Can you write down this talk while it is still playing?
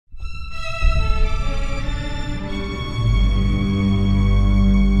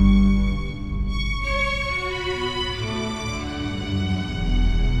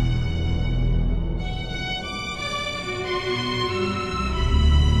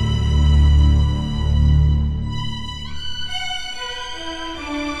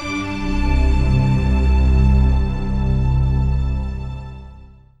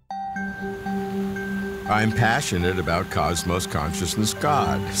I'm passionate about cosmos consciousness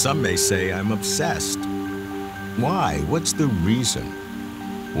God. Some may say I'm obsessed. Why? What's the reason?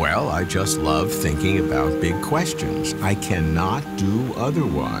 Well, I just love thinking about big questions. I cannot do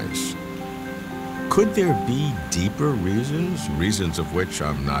otherwise. Could there be deeper reasons, reasons of which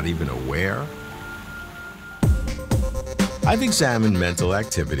I'm not even aware? I've examined mental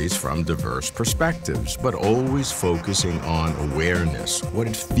activities from diverse perspectives, but always focusing on awareness, what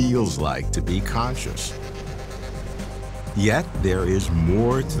it feels like to be conscious. Yet there is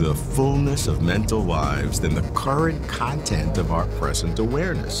more to the fullness of mental lives than the current content of our present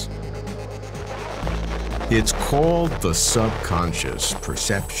awareness. It's called the subconscious,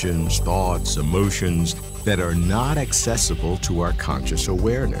 perceptions, thoughts, emotions that are not accessible to our conscious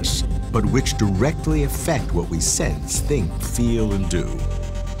awareness, but which directly affect what we sense, think, feel, and do.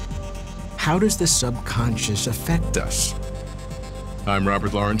 How does the subconscious affect us? I'm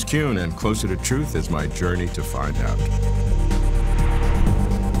Robert Lawrence Kuhn, and Closer to Truth is my journey to find out.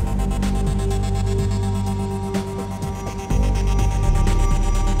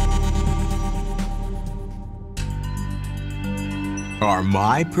 Are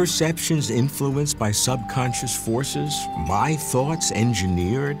my perceptions influenced by subconscious forces? My thoughts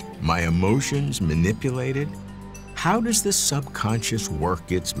engineered? My emotions manipulated? How does the subconscious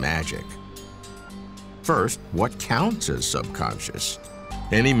work its magic? First, what counts as subconscious?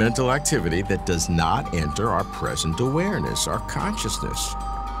 Any mental activity that does not enter our present awareness, our consciousness.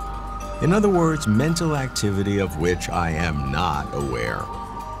 In other words, mental activity of which I am not aware.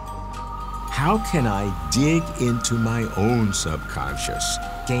 How can I dig into my own subconscious,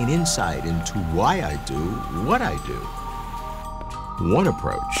 gain insight into why I do what I do? One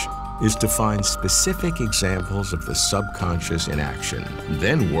approach is to find specific examples of the subconscious in action,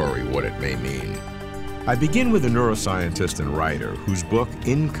 then worry what it may mean. I begin with a neuroscientist and writer whose book,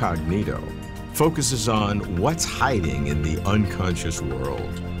 Incognito, focuses on what's hiding in the unconscious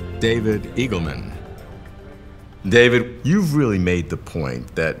world. David Eagleman. David, you've really made the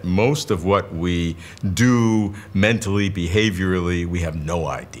point that most of what we do mentally, behaviorally, we have no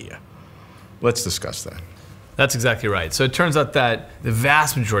idea. Let's discuss that. That's exactly right. So it turns out that the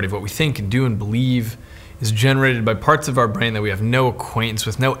vast majority of what we think and do and believe is generated by parts of our brain that we have no acquaintance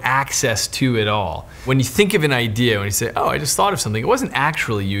with, no access to at all. When you think of an idea, when you say, oh, I just thought of something, it wasn't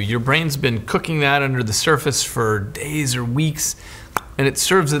actually you. Your brain's been cooking that under the surface for days or weeks, and it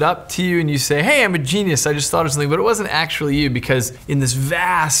serves it up to you, and you say, hey, I'm a genius, I just thought of something, but it wasn't actually you, because in this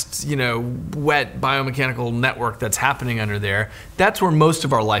vast, wet biomechanical network that's happening under there, that's where most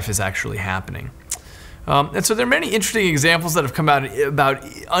of our life is actually happening. And so there are many interesting examples that have come out about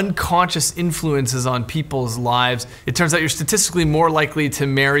unconscious influences on people's lives. It turns out you're statistically more likely to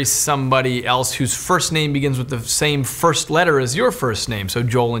marry somebody else whose first name begins with the same first letter as your first name. So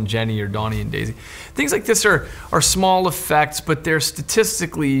Joel and Jenny or Donnie and Daisy. Things like this are small effects, but they're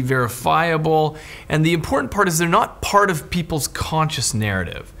statistically verifiable. And the important part is they're not part of people's conscious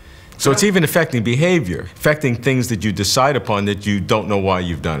narrative. So it's even affecting behavior, affecting things that you decide upon that you don't know why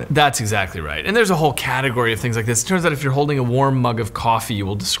you've done it. That's exactly right. And there's a whole category of things like this. It turns out if you're holding a warm mug of coffee, you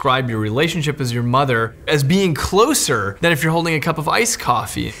will describe your relationship as your mother as being closer than if you're holding a cup of iced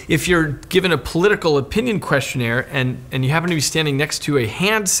coffee. If you're given a political opinion questionnaire and you happen to be standing next to a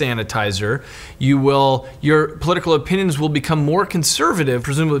hand sanitizer, your political opinions will become more conservative,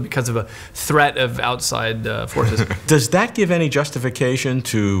 presumably because of a threat of outside forces. Does that give any justification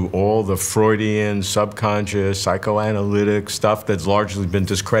to all the Freudian, subconscious, psychoanalytic stuff that's largely been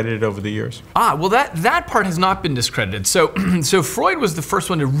discredited over the years? Well, that part has not been discredited. So, so Freud was the first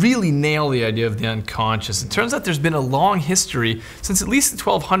one to really nail the idea of the unconscious. It turns out there's been a long history, since at least the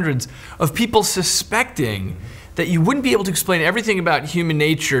 1200s, of people suspecting that you wouldn't be able to explain everything about human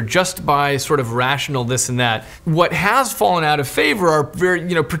nature just by sort of rational this and that. What has fallen out of favor are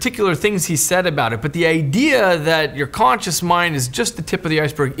very, particular things he said about it, but the idea that your conscious mind is just the tip of the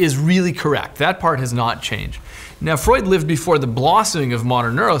iceberg is really correct. That part has not changed. Now, Freud lived before the blossoming of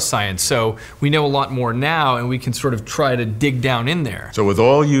modern neuroscience, so we know a lot more now, and we can sort of try to dig down in there. So with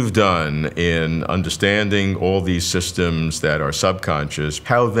all you've done in understanding all these systems that are subconscious,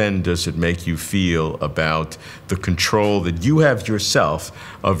 how then does it make you feel about the control that you have yourself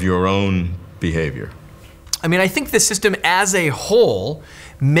of your own behavior? I mean, I think the system as a whole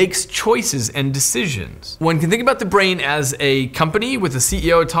makes choices and decisions. One can think about the brain as a company with a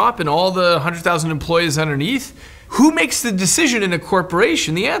CEO at top and all the 100,000 employees underneath. Who makes the decision in a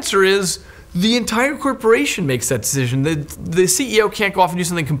corporation? The answer is The entire corporation makes that decision. The CEO can't go off and do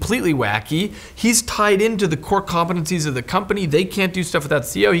something completely wacky. He's tied into the core competencies of the company. They can't do stuff without the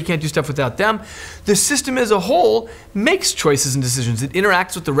CEO. He can't do stuff without them. The system as a whole makes choices and decisions. It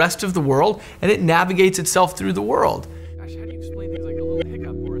interacts with the rest of the world, and it navigates itself through the world. Gosh, how do you explain things like a little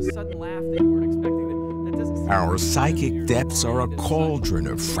hiccup or a sudden laugh that you weren't expecting? That doesn't. Our psychic depths are a cauldron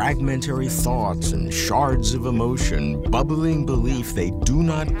of fragmentary thoughts and shards of emotion, bubbling belief. They do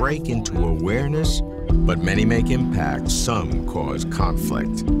not break into awareness, but many make impact. Some cause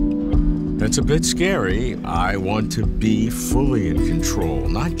conflict. That's a bit scary. I want to be fully in control,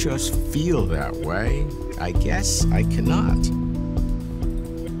 not just feel that way. I guess I cannot.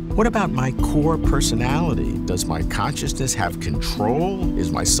 What about my core personality? Does my consciousness have control? Is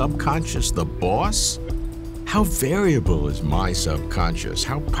my subconscious the boss? How variable is my subconscious?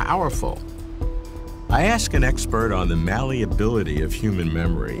 How powerful? I ask an expert on the malleability of human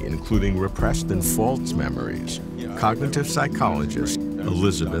memory, including repressed and false memories, cognitive psychologist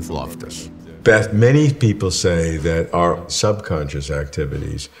Elizabeth Loftus. Beth, many people say that our subconscious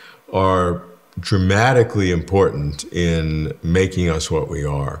activities are dramatically important in making us what we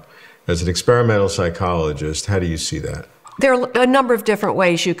are. As an experimental psychologist, how do you see that? There are a number of different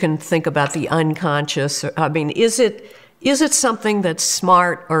ways you can think about the unconscious. I mean, is it something that's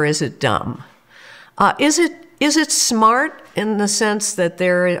smart or is it dumb? Is it smart in the sense that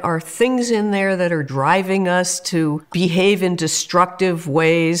there are things in there that are driving us to behave in destructive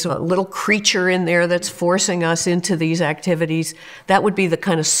ways, a little creature in there that's forcing us into these activities? That would be the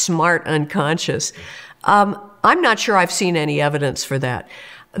kind of smart unconscious. I'm not sure I've seen any evidence for that.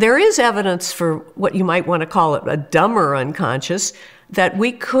 There is evidence for what you might want to call it a dumber unconscious, that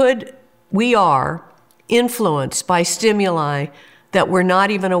we are influenced by stimuli that we're not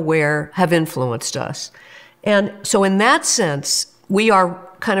even aware have influenced us. And so in that sense, we are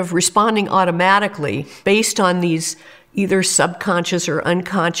kind of responding automatically based on these either subconscious or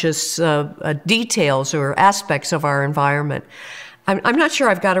unconscious details or aspects of our environment. I'm not sure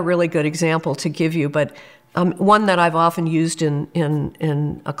I've got a really good example to give you, but one that I've often used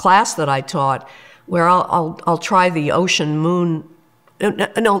in a class that I taught, where I'll try the ocean moon.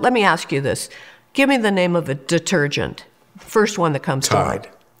 No, let me ask you this. Give me the name of a detergent. First one that comes to mind.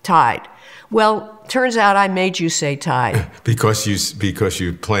 Tide. Well, turns out I made you say Tide. because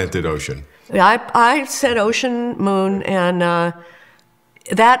you planted ocean. I said ocean, moon, and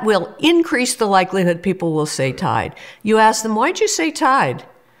that will increase the likelihood people will say Tide. You ask them, why'd you say Tide?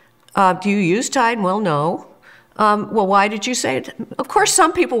 Do you use Tide? Well, no. Well, why did you say it? Of course,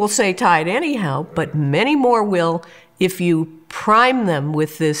 some people will say Tide anyhow, but many more will if you prime them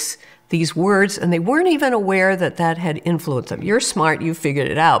with these words, and they weren't even aware that that had influenced them. You're smart, you figured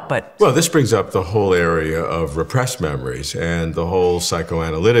it out, but... Well, this brings up the whole area of repressed memories and the whole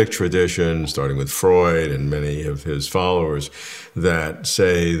psychoanalytic tradition, starting with Freud and many of his followers, that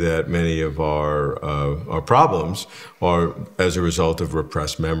say that many of our problems are as a result of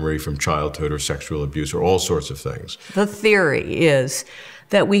repressed memory from childhood or sexual abuse or all sorts of things. The theory is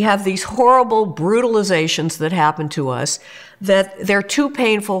that we have these horrible brutalizations that happen to us, that they're too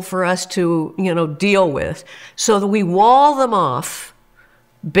painful for us to, deal with, so that we wall them off,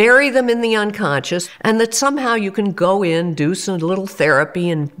 bury them in the unconscious, and that somehow you can go in, do some little therapy,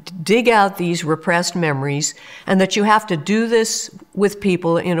 and dig out these repressed memories, and that you have to do this with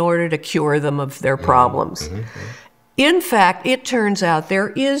people in order to cure them of their problems. In fact, it turns out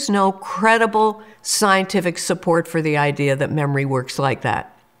there is no credible scientific support for the idea that memory works like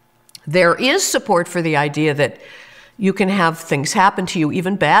that. There is support for the idea that you can have things happen to you,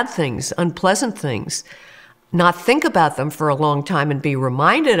 even bad things, unpleasant things, not think about them for a long time and be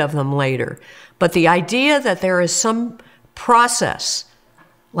reminded of them later. But the idea that there is some process,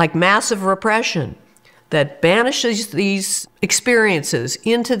 like massive repression, that banishes these experiences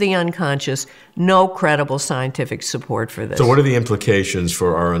into the unconscious, no credible scientific support for this. So what are the implications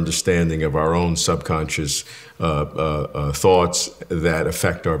for our understanding of our own subconscious thoughts that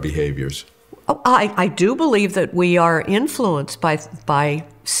affect our behaviors? Oh, I do believe that we are influenced by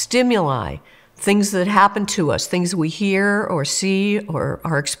stimuli, things that happen to us, things we hear or see or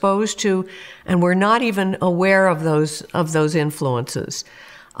are exposed to, and we're not even aware of those influences.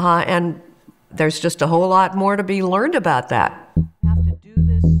 And there's just a whole lot more to be learned about that. You have to do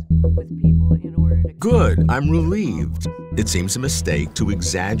this with people in order to... Good, I'm relieved. It seems a mistake to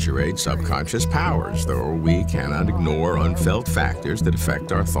exaggerate subconscious powers, though we cannot ignore unfelt factors that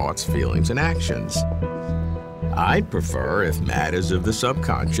affect our thoughts, feelings, and actions. I'd prefer if matters of the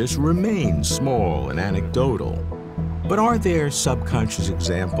subconscious remain small and anecdotal. But are there subconscious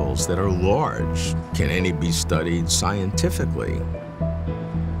examples that are large? Can any be studied scientifically?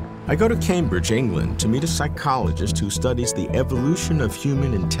 I go to Cambridge, England, to meet a psychologist who studies the evolution of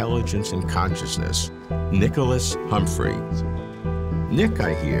human intelligence and consciousness, Nicholas Humphrey. Nick,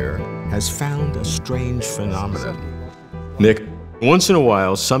 I hear, has found a strange phenomenon. Nick, once in a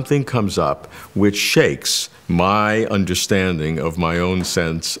while, something comes up which shakes my understanding of my own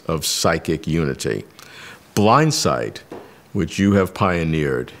sense of psychic unity. Blind sight, which you have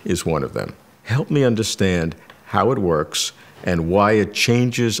pioneered, is one of them. Help me understand how it works and why it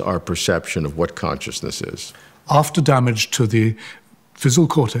changes our perception of what consciousness is. After damage to the visual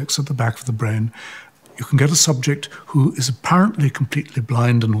cortex at the back of the brain, you can get a subject who is apparently completely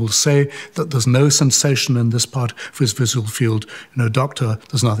blind and will say that there's no sensation in this part of his visual field. Doctor,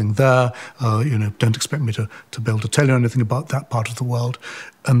 there's nothing there. Don't expect me to be able to tell you anything about that part of the world.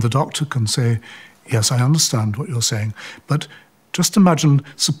 And the doctor can say, yes, I understand what you're saying, but just imagine,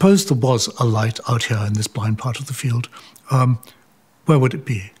 suppose there was a light out here in this blind part of the field. Where would it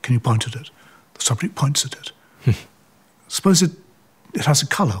be? Can you point at it? The subject points at it. Suppose it has a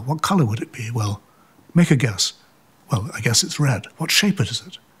color. What color would it be? Well, make a guess. Well, I guess it's red. What shape is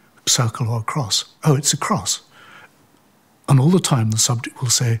it? A circle or a cross? Oh, it's a cross. And all the time the subject will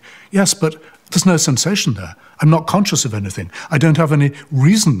say, yes, but there's no sensation there. I'm not conscious of anything. I don't have any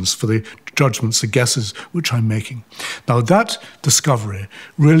reasons for the judgments, the guesses which I'm making. Now that discovery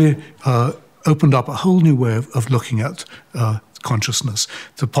really opened up a whole new way of looking at consciousness,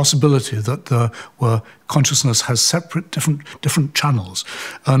 the possibility that consciousness has separate, different channels.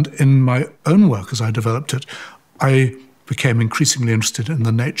 And in my own work, as I developed it, I became increasingly interested in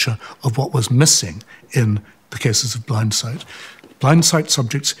the nature of what was missing in the cases of blind sight. Blind sight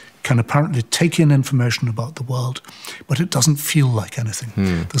subjects can apparently take in information about the world, but it doesn't feel like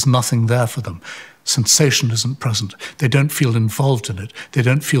anything. There's nothing there for them. Sensation isn't present. They don't feel involved in it. They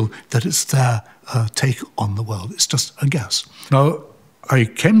don't feel that it's their take on the world. It's just a guess. Now, I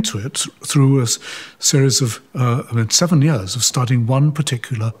came to it through a series of 7 years of studying one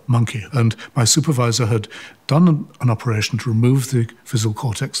particular monkey. And my supervisor had done an operation to remove the visual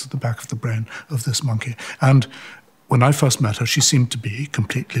cortex at the back of the brain of this monkey. And when I first met her, she seemed to be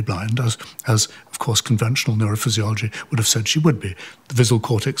completely blind, as of course, conventional neurophysiology would have said she would be. The visual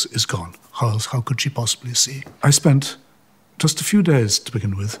cortex is gone. How could she possibly see? I spent just a few days to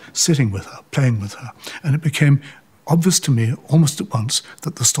begin with, sitting with her, playing with her, and it became obvious to me almost at once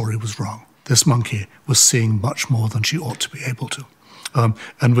that the story was wrong. This monkey was seeing much more than she ought to be able to.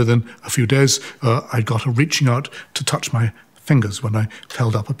 And within a few days, I got her reaching out to touch my fingers when I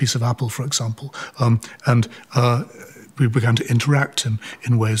held up a piece of apple, for example. We began to interact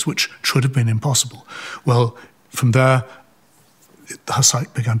in ways which should have been impossible. Well, from there, her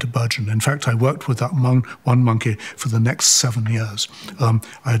sight began to burgeon. In fact, I worked with that one monkey for the next 7 years. I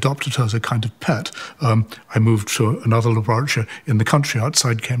adopted her as a kind of pet. I moved to another laboratory in the country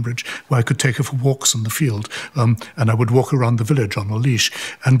outside Cambridge where I could take her for walks in the field, and I would walk around the village on a leash,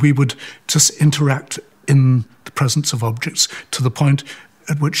 and we would just interact in the presence of objects to the point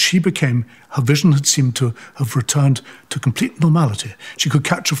at which her vision had seemed to have returned to complete normality. She could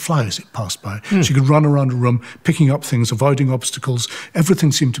catch a fly as it passed by. She could run around a room, picking up things, avoiding obstacles.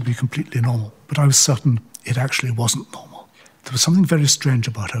 Everything seemed to be completely normal. But I was certain it actually wasn't normal. There was something very strange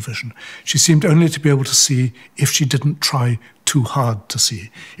about her vision. She seemed only to be able to see if she didn't try too hard to see.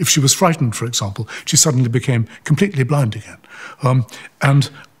 If she was frightened, for example, she suddenly became completely blind again. And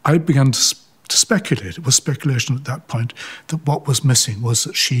I began to speculate. It was speculation at that point that what was missing was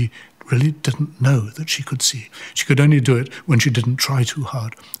that she really didn't know that she could see. She could only do it when she didn't try too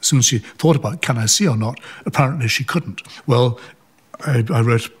hard. As soon as she thought about, can I see or not, apparently she couldn't. Well, I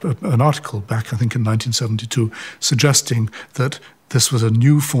wrote an article back, I think in 1972, suggesting that this was a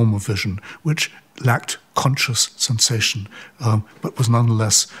new form of vision which lacked conscious sensation, but was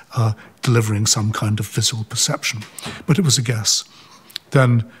nonetheless delivering some kind of visual perception. But it was a guess.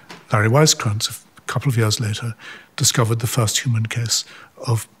 Then Larry Weisskranz, a couple of years later, discovered the first human case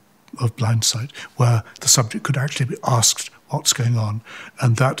of blind sight, where the subject could actually be asked what's going on,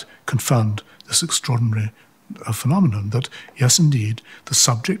 and that confirmed this extraordinary phenomenon that, yes, indeed, the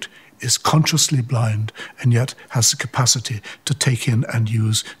subject is consciously blind and yet has the capacity to take in and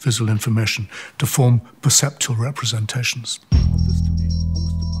use visual information to form perceptual representations.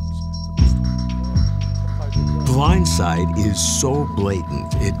 Blind sight is so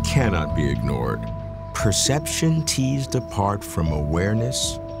blatant, it cannot be ignored. Perception teased apart from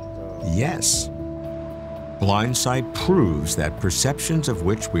awareness? Yes. Blind sight proves that perceptions of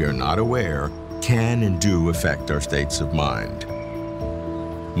which we are not aware can and do affect our states of mind.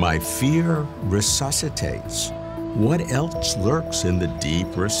 My fear resuscitates. What else lurks in the deep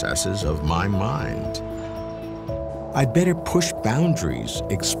recesses of my mind? I'd better push boundaries,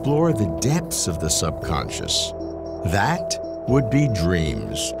 explore the depths of the subconscious. That would be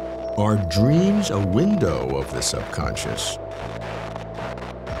dreams. Are dreams a window of the subconscious?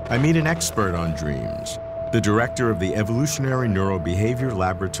 I meet an expert on dreams, the director of the Evolutionary Neurobehavior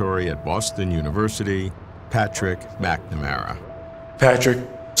Laboratory at Boston University, Patrick McNamara. Patrick,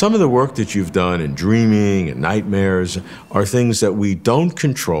 some of the work that you've done in dreaming and nightmares are things that we don't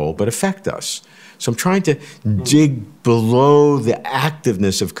control but affect us. So I'm trying to dig below the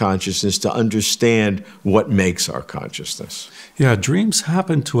activeness of consciousness to understand what makes our consciousness. Yeah, dreams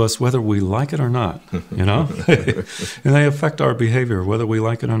happen to us whether we like it or not, you know? And they affect our behavior whether we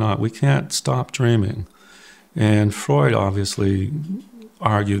like it or not. We can't stop dreaming. And Freud obviously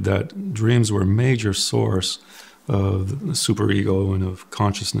argued that dreams were a major source of the superego and of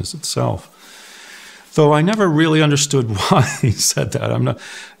consciousness itself. Though I never really understood why he said that.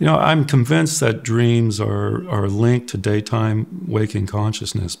 I'm convinced that dreams are linked to daytime waking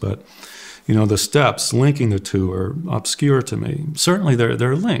consciousness, but the steps linking the two are obscure to me. Certainly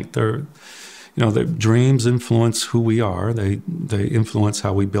they're linked. The dreams influence who we are. They influence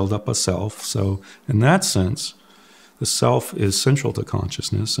how we build up a self. So in that sense, the self is central to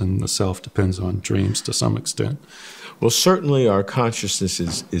consciousness, and the self depends on dreams to some extent. Well, certainly our consciousness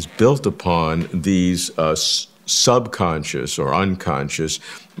is built upon these subconscious or unconscious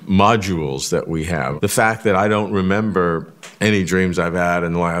modules that we have. The fact that I don't remember any dreams I've had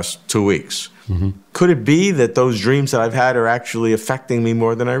in the last 2 weeks. Mm-hmm. Could it be that those dreams that I've had are actually affecting me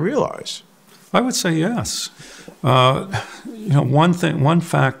more than I realize? I would say yes. One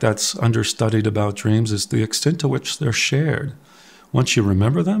fact that's understudied about dreams is the extent to which they're shared. Once you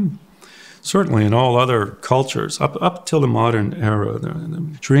remember them, certainly in all other cultures, up till the modern era,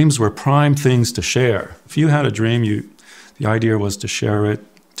 the dreams were prime things to share. If you had a dream, the idea was to share it,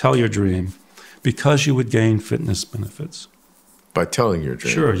 tell your dream, because you would gain fitness benefits. By telling your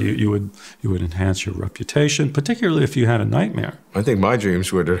dream? Sure, you would enhance your reputation, particularly if you had a nightmare. I think my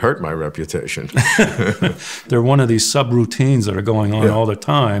dreams would hurt my reputation. They're one of these subroutines that are going on all the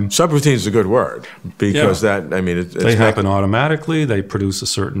time. Subroutine is a good word, because they happen automatically. They produce a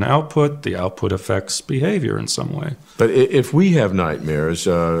certain output. The output affects behavior in some way. But if we have nightmares,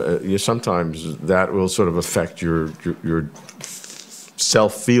 sometimes that will sort of affect your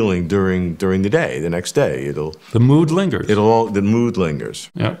self-feeling during the day, the next day. The mood lingers. The mood lingers.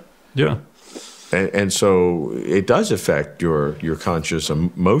 Yeah. And so it does affect your conscious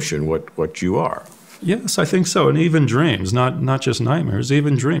emotion, what you are. Yes, I think so. And even dreams, not just nightmares,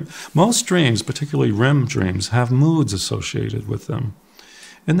 even dreams. Most dreams, particularly REM dreams, have moods associated with them.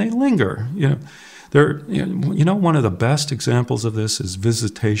 And they linger. One of the best examples of this is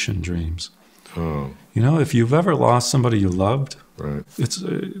visitation dreams. Oh. If you've ever lost somebody you loved, right.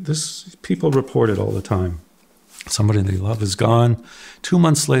 People report it all the time. Somebody they love is gone. 2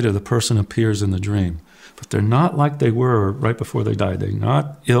 months later, the person appears in the dream. But they're not like they were right before they died. They're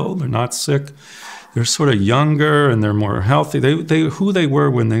not ill. They're not sick. They're sort of younger and they're more healthy. They who they were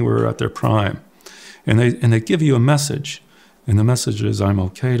when they were at their prime. And they give you a message. And the message is, I'm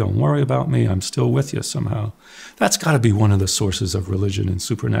okay, don't worry about me, I'm still with you somehow. That's got to be one of the sources of religion and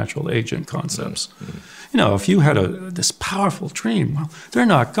supernatural agent concepts. Mm-hmm. If you had this powerful dream, well, they're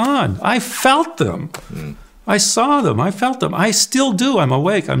not gone. I felt them. Mm-hmm. I saw them. I felt them. I still do. I'm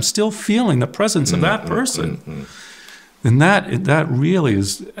awake. I'm still feeling the presence of that person. Mm-hmm. And that really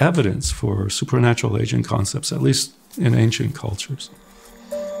is evidence for supernatural agent concepts, at least in ancient cultures.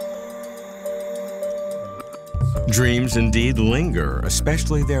 Dreams indeed linger,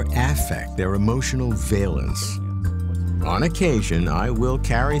 especially their affect, their emotional valence. On occasion, I will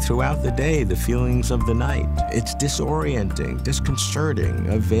carry throughout the day the feelings of the night. It's disorienting, disconcerting,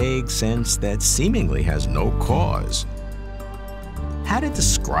 a vague sense that seemingly has no cause. How to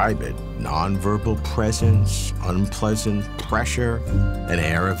describe it? Nonverbal presence, unpleasant pressure, an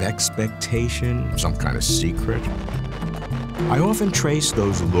air of expectation, some kind of secret. I often trace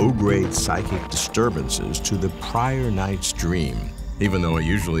those low-grade psychic disturbances to the prior night's dream, even though I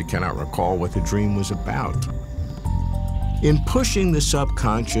usually cannot recall what the dream was about. In pushing the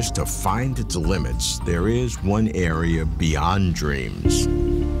subconscious to find its limits, there is one area beyond dreams.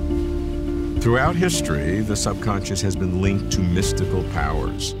 Throughout history, the subconscious has been linked to mystical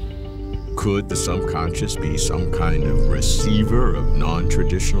powers. Could the subconscious be some kind of receiver of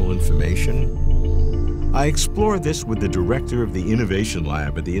non-traditional information? I explore this with the director of the Innovation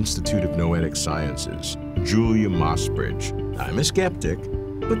Lab at the Institute of Noetic Sciences, Julia Mossbridge. I'm a skeptic,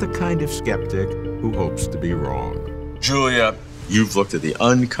 but the kind of skeptic who hopes to be wrong. Julia, you've looked at the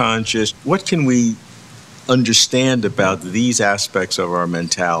unconscious. What can we understand about these aspects of our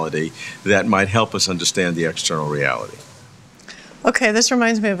mentality that might help us understand the external reality? Okay, this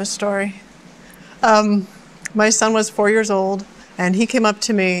reminds me of a story. My son was 4 years old, and he came up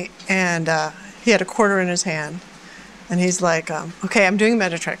to me, and he had a quarter in his hand. And he's like, okay, I'm doing a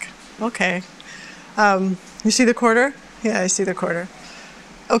magic trick. Okay. You see the quarter? Yeah, I see the quarter.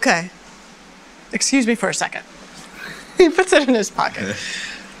 Okay. Excuse me for a second. He puts it in his pocket.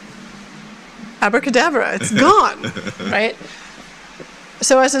 Abracadabra, it's gone, right?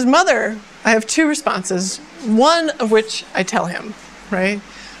 So as his mother, I have two responses, one of which I tell him, right?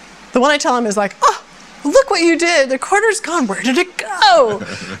 The one I tell him is like, oh, look what you did. The quarter's gone. Where did it go?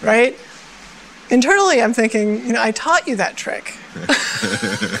 Right? Internally, I'm thinking, I taught you that trick.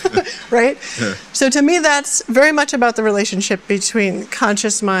 Right? So to me, that's very much about the relationship between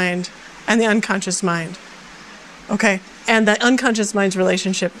conscious mind and the unconscious mind. Okay? And the unconscious mind's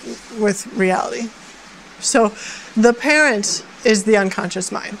relationship with reality. So the parent is the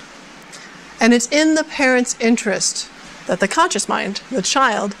unconscious mind. And it's in the parent's interest that the conscious mind, the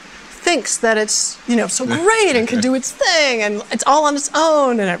child, thinks that it's, so great and can do its thing and it's all on its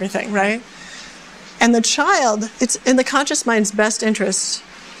own and everything, right? And the child, it's in the conscious mind's best interest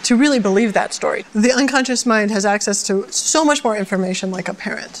to really believe that story. The unconscious mind has access to so much more information like a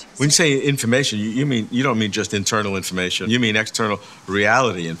parent. When you say information, you don't mean just internal information. You mean external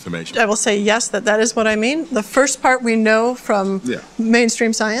reality information. I will say yes, that is what I mean. The first part we know from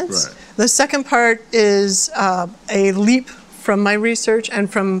mainstream science. Right. The second part is a leap from my research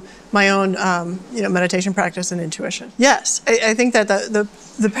and from my own meditation practice and intuition. Yes, I think that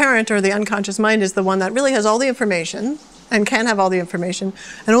the parent or the unconscious mind is the one that really has all the information and can have all the information,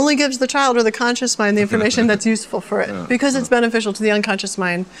 and only gives the child or the conscious mind the information that's useful for it, because it's beneficial to the unconscious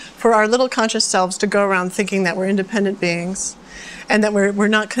mind for our little conscious selves to go around thinking that we're independent beings and that we're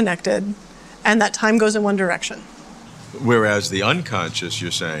not connected and that time goes in one direction. Whereas the unconscious,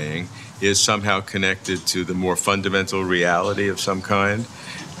 you're saying, is somehow connected to the more fundamental reality of some kind?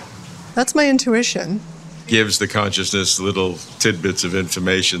 That's my intuition. Gives the consciousness little tidbits of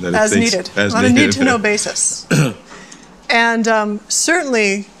information that as it thinks... needed, on a need-to-know basis. And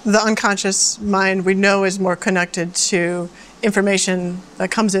certainly the unconscious mind we know is more connected to information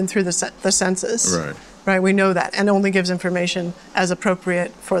that comes in through the senses. Right. Right, we know that, and only gives information as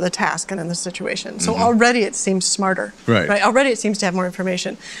appropriate for the task and in the situation. So already it seems smarter. Right. Already it seems to have more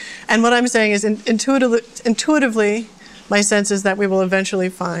information. And what I'm saying is intuitively, my sense is that we will eventually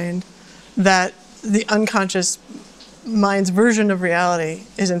find that the unconscious mind's version of reality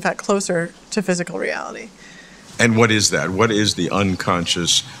is in fact closer to physical reality. And what is that? What is the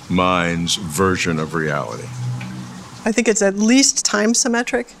unconscious mind's version of reality? I think it's at least time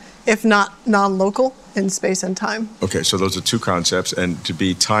symmetric, if not non-local in space and time. Okay, so those are two concepts, and to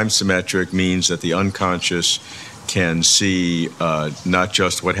be time symmetric means that the unconscious can see not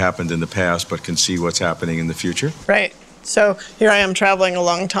just what happened in the past, but can see what's happening in the future? Right. So here I am traveling a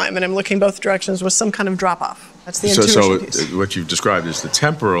long time, and I'm looking both directions with some kind of drop-off. That's the intuition piece. So what you've described is the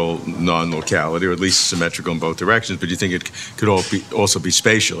temporal non-locality, or at least symmetrical in both directions, but you think it could also be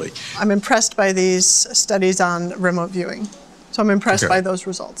spatially? I'm impressed by these studies on remote viewing. So I'm impressed by those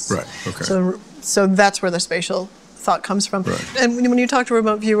results. Right, okay. So that's where the spatial thought comes from. Right. And when you talk to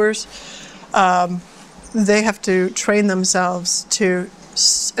remote viewers, they have to train themselves to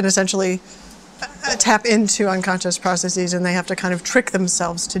essentially tap into unconscious processes, and they have to kind of trick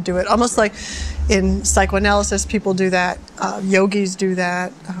themselves to do it. Almost like in psychoanalysis, people do that, yogis do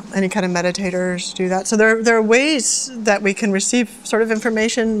that, any kind of meditators do that. So there are ways that we can receive sort of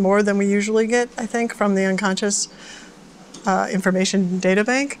information more than we usually get, I think, from the unconscious information data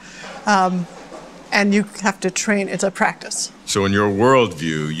bank. And you have to train, it's a practice. So in your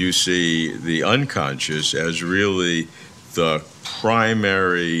worldview, you see the unconscious as really the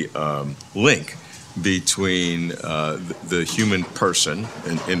primary link between the human person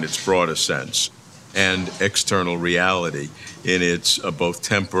in its broadest sense and external reality in its both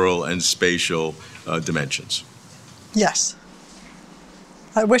temporal and spatial dimensions. Yes.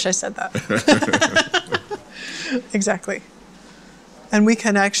 I wish I said that. Exactly. And we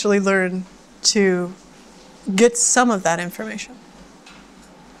can actually learn to get some of that information.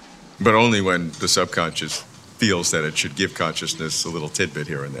 But only when the subconscious feels that it should give consciousness a little tidbit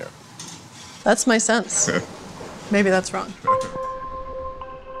here and there. That's my sense. Maybe that's wrong.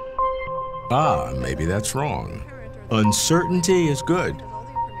 Maybe that's wrong. Uncertainty is good.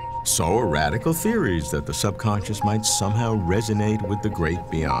 So are radical theories that the subconscious might somehow resonate with the great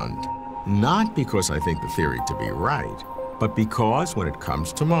beyond. Not because I think the theory to be right, but because when it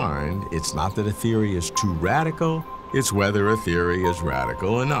comes to mind, it's not that a theory is too radical, it's whether a theory is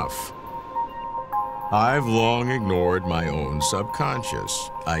radical enough. I've long ignored my own subconscious.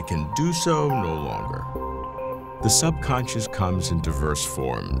 I can do so no longer. The subconscious comes in diverse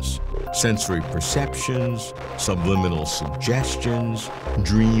forms: sensory perceptions, subliminal suggestions,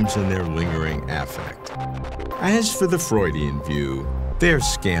 dreams and their lingering affect. As for the Freudian view, there's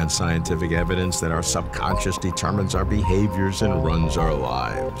scant scientific evidence that our subconscious determines our behaviors and runs our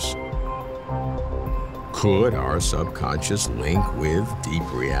lives. Could our subconscious link with deep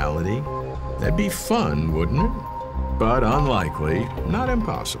reality? That'd be fun, wouldn't it? But unlikely, not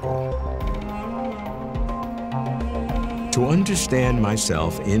impossible. To understand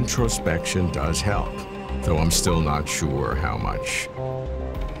myself, introspection does help, though I'm still not sure how much.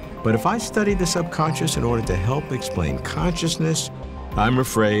 But if I study the subconscious in order to help explain consciousness, I'm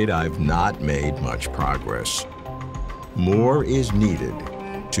afraid I've not made much progress. More is needed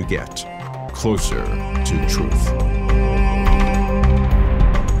to get closer to truth.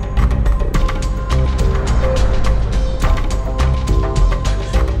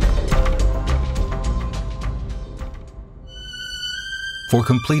 For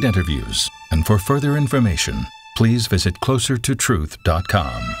complete interviews and for further information, please visit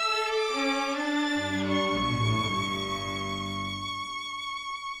closertotruth.com.